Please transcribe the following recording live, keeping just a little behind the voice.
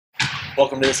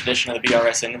Welcome to this edition of the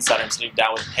BRSN Insider. I'm sitting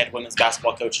down with head women's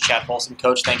basketball coach Chad Folsom.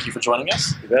 Coach, thank you for joining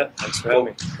us. You bet. Thanks for having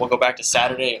me. We'll go back to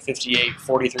Saturday, a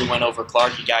 58-43 win over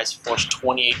Clark. You guys forced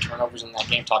 28 turnovers in that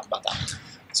game. Talk about that one.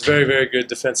 It's a very, very good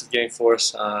defensive game for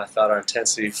us. I thought our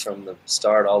intensity from the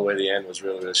start all the way to the end was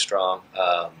really, really strong.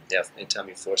 Anytime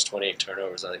you force 28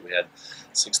 turnovers, I think we had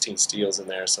 16 steals in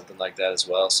there, something like that as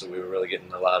well. So we were really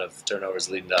getting a lot of turnovers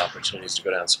leading to opportunities to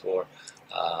go down and score.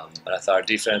 But I thought our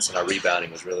defense and our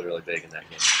rebounding was really, really big in that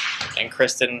game. And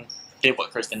Kristen did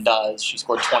what Kristen does. She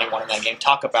scored 21 in that game.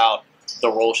 Talk about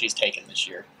the role she's taken this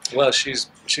year. Well, she's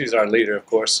our leader, of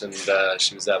course, and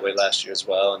she was that way last year as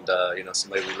well. And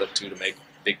somebody we look to make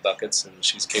big buckets, and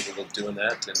she's capable of doing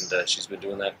that, and she's been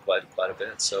doing that quite a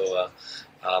bit. So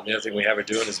the other thing we have her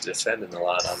doing is defending a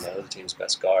lot on the other team's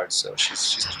best guards. So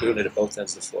she's doing it at both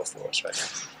ends of the floor for us right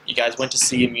now. You guys went to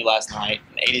CMU last night,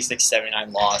 an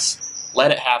 86-79 loss.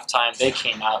 Led at halftime. They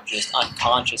came out just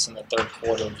unconscious in the third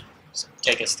quarter. So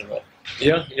take us through it.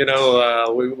 Yeah,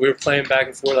 we were playing back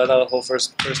and forth. I thought the whole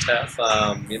first half.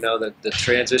 The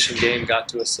transition game got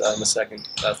to us in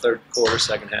the third quarter,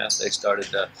 second half. They started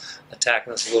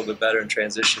attacking us a little bit better in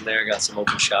transition there. Got some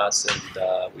open shots,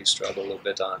 and we struggled a little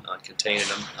bit on containing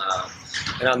them.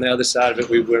 And on the other side of it,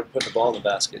 we weren't putting the ball in the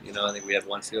basket. I think we had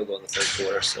one field goal in the third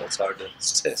quarter, so it's hard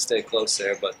to stay close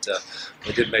there. But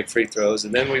we did make free throws,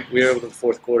 and then we were able in the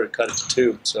fourth quarter to cut it to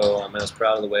 2. So I was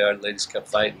proud of the way our ladies kept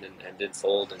fighting and didn't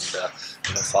fold, and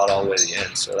fought all the way to the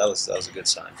end. So that was a good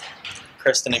sign.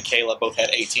 Kristen and Kayla both had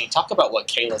 18. Talk about what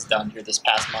Kayla's done here this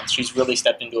past month. She's really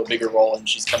stepped into a bigger role, and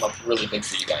she's come up really big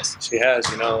for you guys. She has.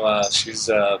 She's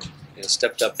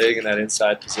stepped up big in that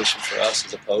inside position for us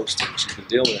as a post, and she's been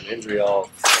dealing with an injury all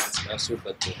semester,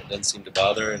 but it doesn't seem to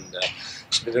bother her, and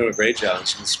she's been doing a great job.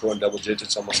 She's been scoring double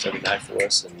digits almost every night for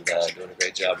us, and doing a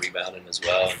great job rebounding as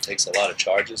well, and takes a lot of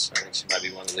charges. I think she might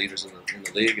be one of the leaders in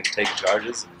the league in taking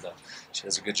charges, and she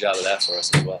does a good job of that for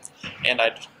us as well. And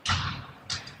I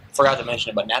forgot to mention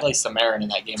it, but Natalie Samarin in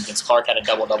that game against Clark had a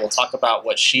double-double. Talk about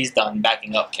what she's done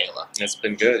backing up Kayla. It's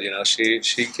been good.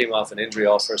 She came off an injury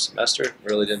all first semester,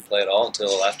 really didn't play at all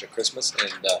until after Christmas,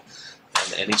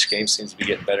 and each game seems to be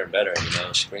getting better and better.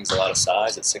 She brings a lot of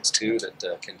size at 6'2",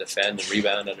 that can defend and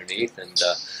rebound underneath, and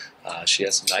she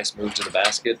has some nice moves to the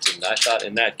basket. And I thought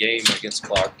in that game against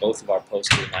Clark, both of our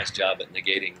posts did a nice job at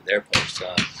negating their posts.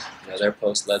 Their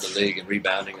post led the league in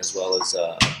rebounding as well as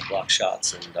block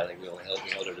shots, and I think we only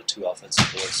held her to 2 offensive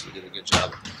boards, so we did a good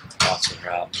job of boxing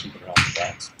her out and keeping her off the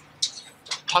backs.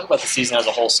 Talk about the season as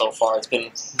a whole so far. It's been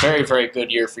a very, very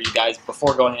good year for you guys.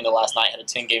 Before going into last night, had a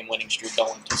 10-game winning streak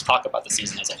going. Just talk about the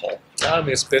season as a whole.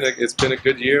 It's been a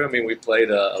good year. We played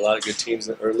a lot of good teams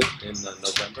early in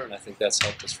November, and I think that's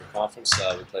helped us for conference.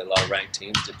 We played a lot of ranked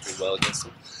teams, did pretty well against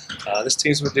them. This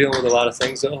team's been dealing with a lot of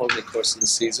things though over the course of the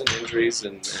season, injuries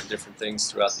and different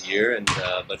things throughout the year.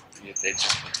 But they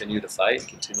just continue to fight, and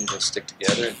continue to stick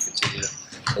together, and continue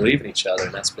to believe in each other,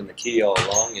 and that's been the key all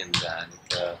along. And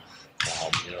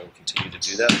continue to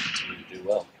do that, continue to do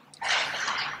well.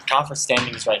 Conference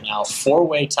standings right now,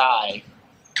 4-way tie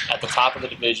at the top of the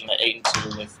division at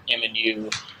 8-2 with M&U,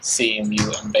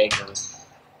 CMU, and Baker.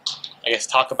 I guess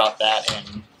talk about that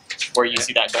and where you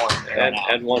see that going right now.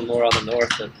 And one more on the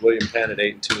north at William Penn at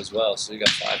 8-2 as well. So you got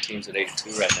 5 teams at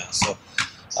 8-2 right now. So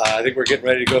I think we're getting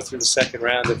ready to go through the second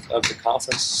round of the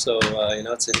conference. So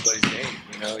it's anybody's game.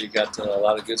 You got a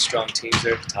lot of good, strong teams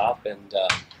there at the top, and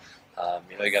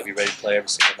you got to be ready to play every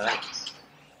single night.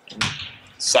 And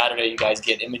Saturday, you guys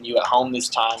get M&U at home this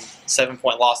time.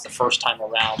 7-point loss the first time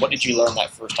around. What did you learn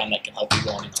that first time that can help you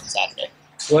going into Saturday?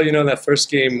 Well, that first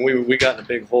game, we got in a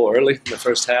big hole early in the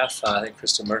first half. I think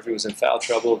Kristen Murphy was in foul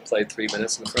trouble, played 3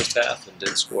 minutes in the first half and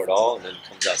didn't score at all, and then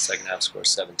comes out second half, scores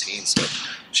 17. So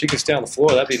if she can stay on the floor,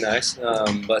 that'd be nice.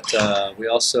 But we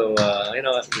also,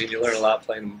 you learn a lot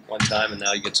playing one time, and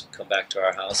now you get to come back to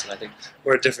our house. And I think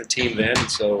we're a different team then,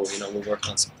 so, we'll work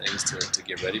on some things to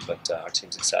get ready. But our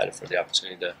team's excited for the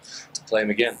opportunity to play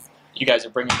them again. You guys are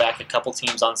bringing back a couple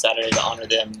teams on Saturday to honor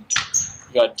them.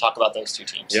 Go ahead and talk about those 2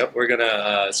 teams. Yep, we're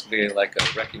gonna. It's gonna be like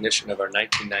a recognition of our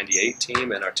 1998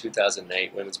 team and our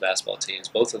 2008 women's basketball teams.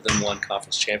 Both of them won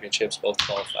conference championships. Both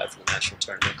qualified for the national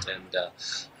tournament,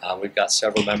 and we've got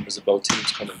several members of both teams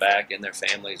coming back and their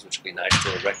families, which will be nice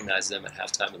to recognize them at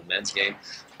halftime of the men's game.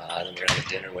 And then we're gonna have a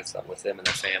dinner with them and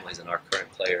their families and our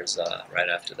current players right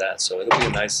after that. So it'll be a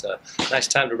nice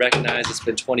time to recognize. It's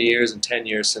been 20 years and 10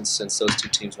 years since those 2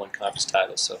 teams won conference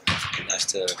titles. So it'll be nice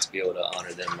to be able to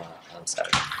honor them on Saturday.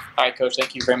 All right, Coach,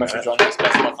 thank you very much for joining us.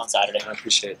 Best of luck on Saturday. I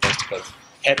appreciate it. Thanks, Dakota.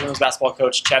 Head women's basketball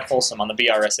coach Chad Folsom on the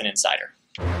BRSN Insider.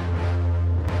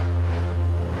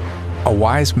 A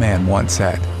wise man once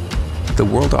said, "The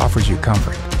world offers you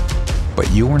comfort,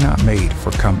 But you were not made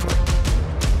for comfort.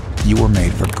 You were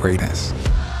made for greatness.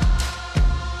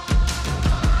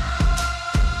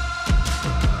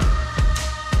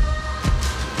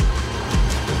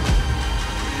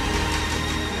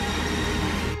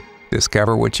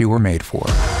 Discover what you were made for.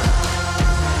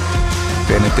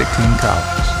 Benedictine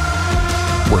College,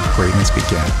 where greatness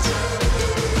begins.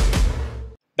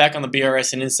 Back on the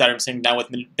BRSN Insider, I'm sitting down with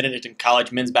Benedictine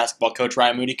College men's basketball coach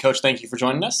Ryan Moody. Coach, thank you for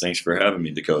joining us. Thanks for having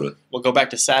me, Dakota. We'll go back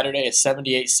to Saturday, a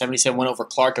 78-77 win over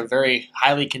Clark, a very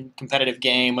highly competitive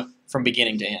game from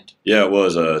beginning to end. Yeah, it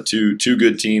was two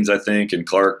good teams, I think, and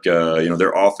Clark.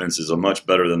 Their offense is much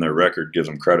better than their record gives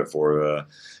them credit for.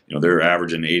 They're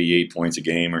averaging 88 points a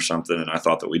game or something, and I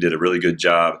thought that we did a really good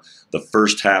job the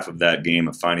first half of that game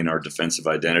of finding our defensive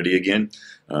identity again.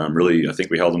 Really, I think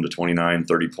we held them to 29,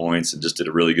 30 points and just did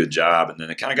a really good job, and then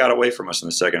it kind of got away from us in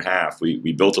the second half.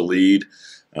 We built a lead,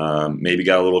 maybe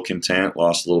got a little content,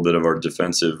 lost a little bit of our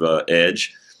defensive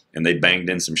edge, and they banged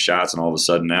in some shots, and all of a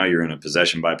sudden now you're in a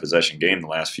possession-by-possession game the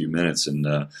last few minutes, and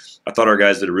I thought our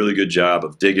guys did a really good job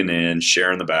of digging in,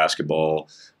 sharing the basketball,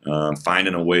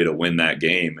 finding a way to win that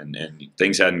game, and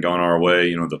things hadn't gone our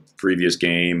way, the previous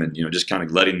game, and just kind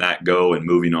of letting that go and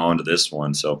moving on to this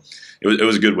one. So it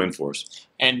was a good win for us.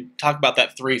 And talk about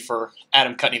that three for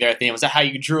Adam Cutney there at the end. Was that how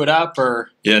you drew it up,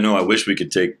 or? Yeah, no, I wish we could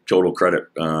take total credit,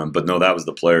 but no, that was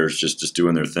the players just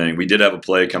doing their thing. We did have a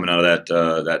play coming out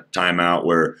of that timeout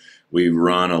where we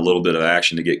run a little bit of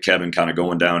action to get Kevin kind of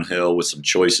going downhill with some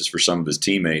choices for some of his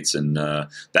teammates, and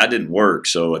that didn't work.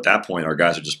 So at that point, our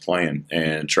guys are just playing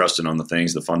and trusting on the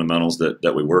things, the fundamentals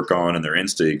that we work on and their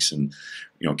instincts. And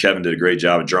Kevin did a great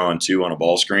job of drawing two on a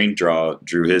ball screen,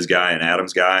 drew his guy and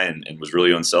Adam's guy, and was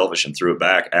really unselfish and threw it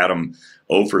back. Adam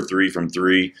 0 for 3 from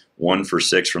 3, 1 for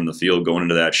 6 from the field going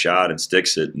into that shot and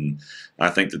sticks it. And I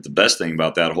think that the best thing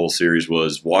about that whole series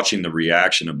was watching the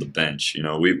reaction of the bench.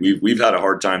 We've had a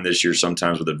hard time this year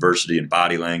sometimes with adversity and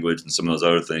body language and some of those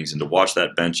other things, and to watch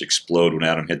that bench explode when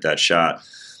Adam hit that shot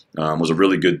was a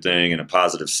really good thing and a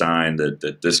positive sign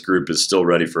that this group is still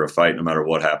ready for a fight no matter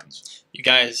what happens. You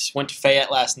guys went to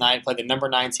Fayette last night, played the number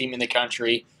 9 team in the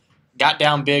country, got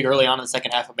down big early on in the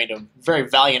second half, and made a very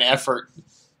valiant effort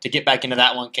to get back into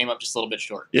that one, came up just a little bit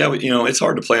short. Yeah, it's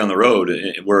hard to play on the road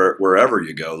wherever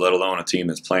you go, let alone a team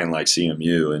that's playing like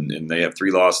CMU. And they have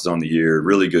 3 losses on the year,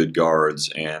 really good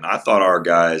guards. And I thought our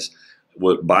guys,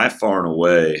 by far and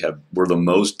away, were the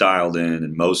most dialed in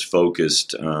and most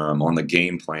focused on the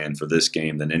game plan for this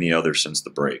game than any other since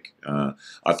the break.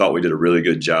 I thought we did a really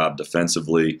good job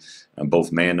defensively,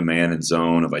 both man-to-man and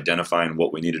zone, of identifying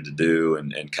what we needed to do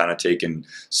and kind of taking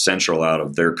Central out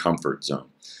of their comfort zone.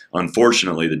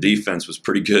 Unfortunately, the defense was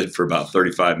pretty good for about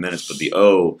 35 minutes, but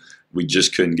we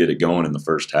just couldn't get it going in the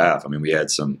first half. I mean, we had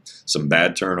some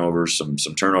bad turnovers, some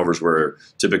turnovers where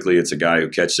typically it's a guy who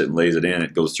catches it and lays it in,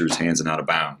 it goes through his hands and out of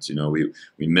bounds.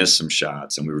 We missed some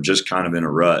shots, and we were just kind of in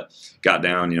a rut. Got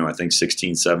down, I think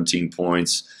 16, 17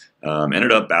 points.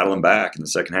 Ended up battling back in the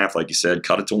second half, like you said,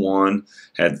 cut it to 1,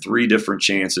 had 3 different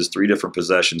chances, 3 different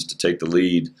possessions to take the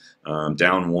lead,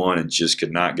 down 1, and just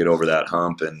could not get over that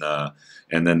hump.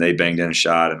 And then they banged in a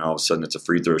shot, and all of a sudden it's a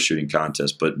free throw shooting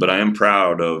contest. But I am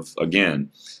proud of, again,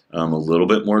 a little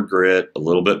bit more grit, a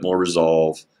little bit more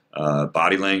resolve.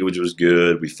 Body language was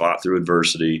good. We fought through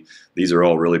adversity. These are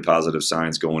all really positive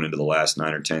signs going into the last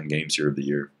 9 or 10 games here of the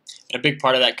year. And a big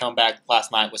part of that comeback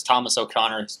last night was Thomas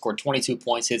O'Connor. Scored 22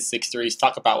 points, hit 6 threes.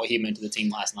 Talk about what he meant to the team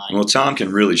last night. Well, Tom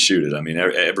can really shoot it. I mean,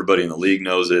 everybody in the league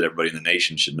knows it. Everybody in the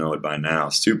nation should know it by now.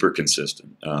 Super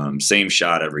consistent. Same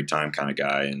shot every time kind of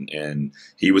guy. And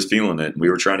he was feeling it. We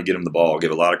were trying to get him the ball.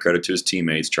 Give a lot of credit to his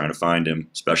teammates, trying to find him,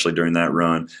 especially during that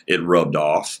run. It rubbed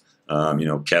off.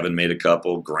 Kevin made a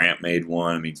couple. Grant made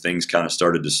one. I mean, things kind of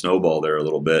started to snowball there a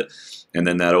little bit. And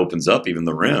then that opens up even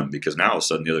the rim, because now all of a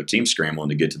sudden the other team's scrambling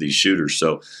to get to these shooters.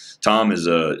 So Tom is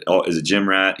a gym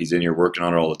rat. He's in here working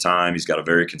on it all the time. He's got a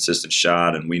very consistent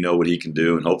shot, and we know what he can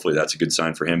do. And hopefully that's a good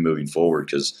sign for him moving forward,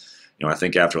 because I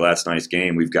think after last night's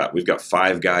game, we've got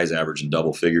 5 guys averaging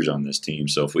double figures on this team.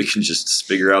 So if we can just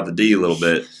figure out the D a little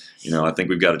bit, I think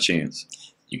we've got a chance.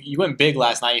 You went big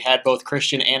last night. You had both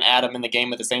Christian and Adam in the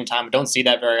game at the same time. I don't see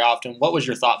that very often. What was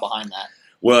your thought behind that?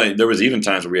 Well, there was even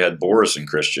times where we had Boris and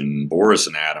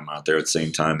Adam out there at the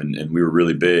same time, and we were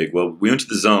really big. Well, we went to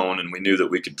the zone, and we knew that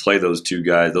we could play those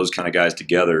kind of guys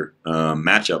together,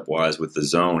 matchup-wise with the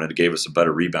zone, and it gave us a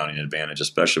better rebounding advantage,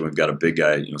 especially when we've got a big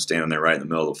guy, standing there right in the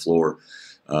middle of the floor.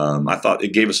 I thought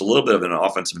it gave us a little bit of an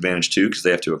offensive advantage too, because they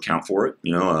have to account for it.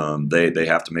 They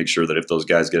have to make sure that if those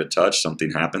guys get a touch, something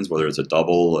happens, whether it's a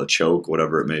double, a choke,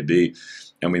 whatever it may be.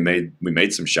 And we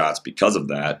made some shots because of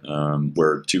that,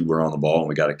 where 2 were on the ball and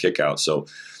we got a kick out. So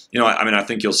I mean, I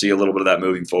think you'll see a little bit of that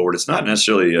moving forward. It's not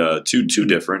necessarily too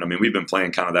different. I mean, we've been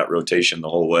playing kind of that rotation the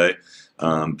whole way,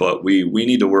 but we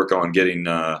need to work on getting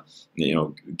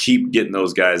keep getting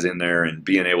those guys in there and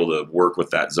being able to work with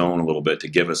that zone a little bit to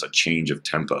give us a change of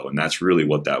tempo, and that's really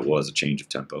what that was, a change of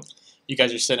tempo. You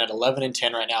guys are sitting at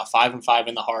 11-10 right now, 5-5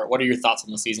 in the heart. What are your thoughts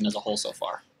on the season as a whole so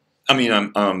far? I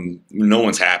mean, no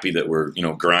one's happy that we're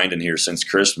grinding here since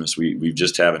Christmas. We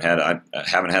just haven't had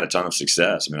a ton of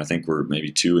success. I mean, I think we're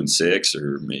maybe 2-6,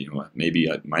 or maybe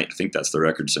I think that's the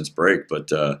record since break.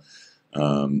 But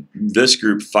this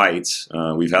group fights.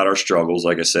 We've had our struggles,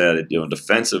 like I said.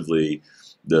 Defensively,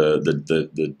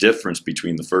 the difference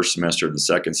between the first semester and the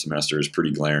second semester is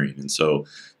pretty glaring, and so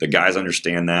the guys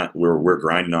understand that. We're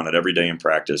grinding on it every day in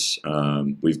practice.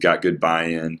 We've got good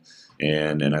buy-in.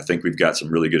 And I think we've got some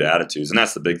really good attitudes, and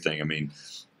that's the big thing. I mean,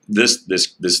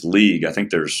 this league, I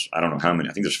think I don't know how many.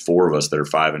 I think there's 4 of us that are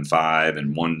 5-5,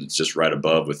 and one that's just right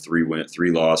above with 3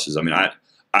 losses. I mean,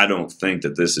 I don't think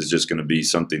that this is just going to be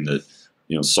something that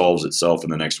solves itself in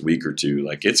the next week or two.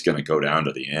 Like, it's going to go down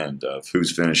to the end of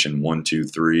who's finishing 1, 2,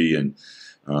 3, and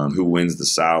who wins the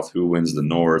South, who wins the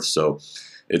North. So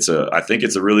I think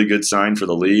it's a really good sign for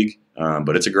the league.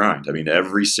 But it's a grind. I mean,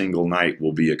 every single night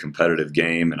will be a competitive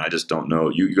game, and I just don't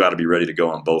know. You got to be ready to go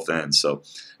on both ends. So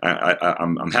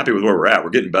I'm happy with where we're at.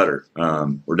 We're getting better.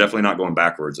 We're definitely not going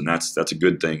backwards, and that's a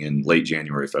good thing in late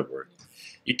January, February.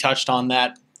 You touched on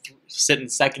that, sitting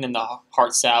second in the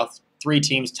Heart South, 3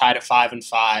 teams tied at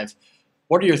 5-5.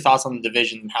 What are your thoughts on the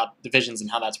divisions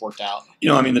and how that's worked out?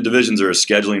 I mean, the divisions are a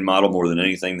scheduling model more than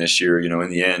anything this year. In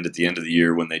the end, at the end of the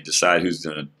year, when they decide who's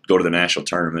going to go to the national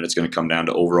tournament, it's going to come down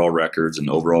to overall records and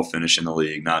overall finish in the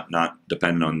league, not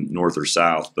dependent on North or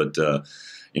South. But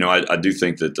I do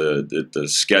think that the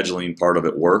scheduling part of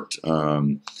it worked.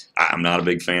 I'm not a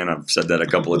big fan. I've said that a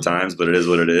couple of times, but it is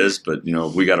what it is. But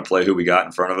we got to play who we got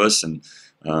in front of us, and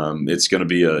it's going to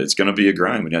be a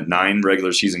grind. We got 9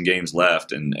 regular season games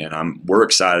left, and we're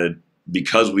excited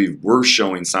because we're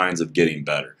showing signs of getting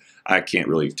better. I can't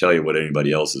really tell you what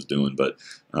anybody else is doing, but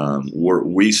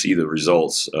we see the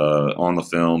results on the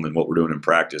film and what we're doing in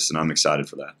practice, and I'm excited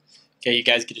for that. Okay, you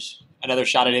guys get another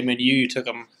shot at MNU. You took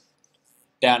them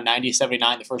down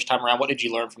 90-79 the first time around. What did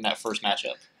you learn from that first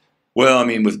matchup? Well, I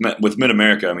mean, with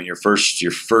Mid-America, I mean, your first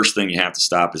thing you have to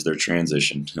stop is their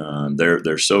transition.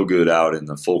 They're so good out in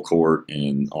the full court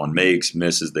and on makes,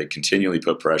 misses. They continually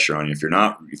put pressure on you. If you're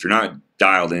not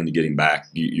dialed in to getting back,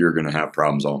 you're going to have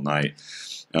problems all night.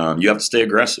 You have to stay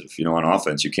aggressive. On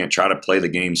offense, you can't try to play the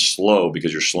game slow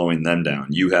because you're slowing them down.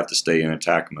 You have to stay in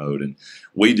attack mode, and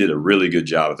we did a really good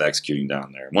job of executing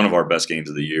down there. One of our best games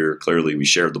of the year. Clearly, we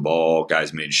shared the ball.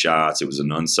 Guys made shots. It was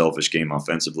an unselfish game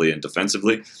offensively and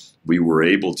defensively. We were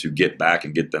able to get back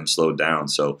and get them slowed down.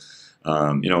 So,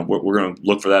 we're going to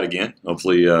look for that again.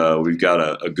 Hopefully, we've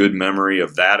got a good memory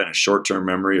of that and a short-term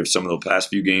memory of some of the past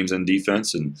few games in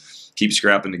defense, and keep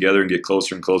scrapping together and get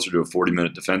closer and closer to a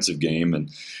 40-minute defensive game. And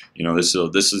this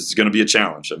is going to be a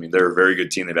challenge. I mean, they're a very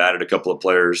good team. They've added a couple of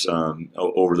players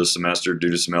over the semester due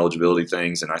to some eligibility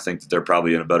things, and I think that they're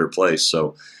probably in a better place.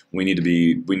 So we need to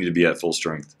be at full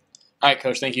strength. All right,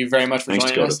 Coach, thank you very much for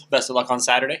joining us. Best of luck on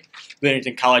Saturday.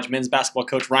 Benedictine College men's basketball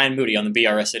coach Ryan Moody on the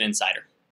BRSN Insider.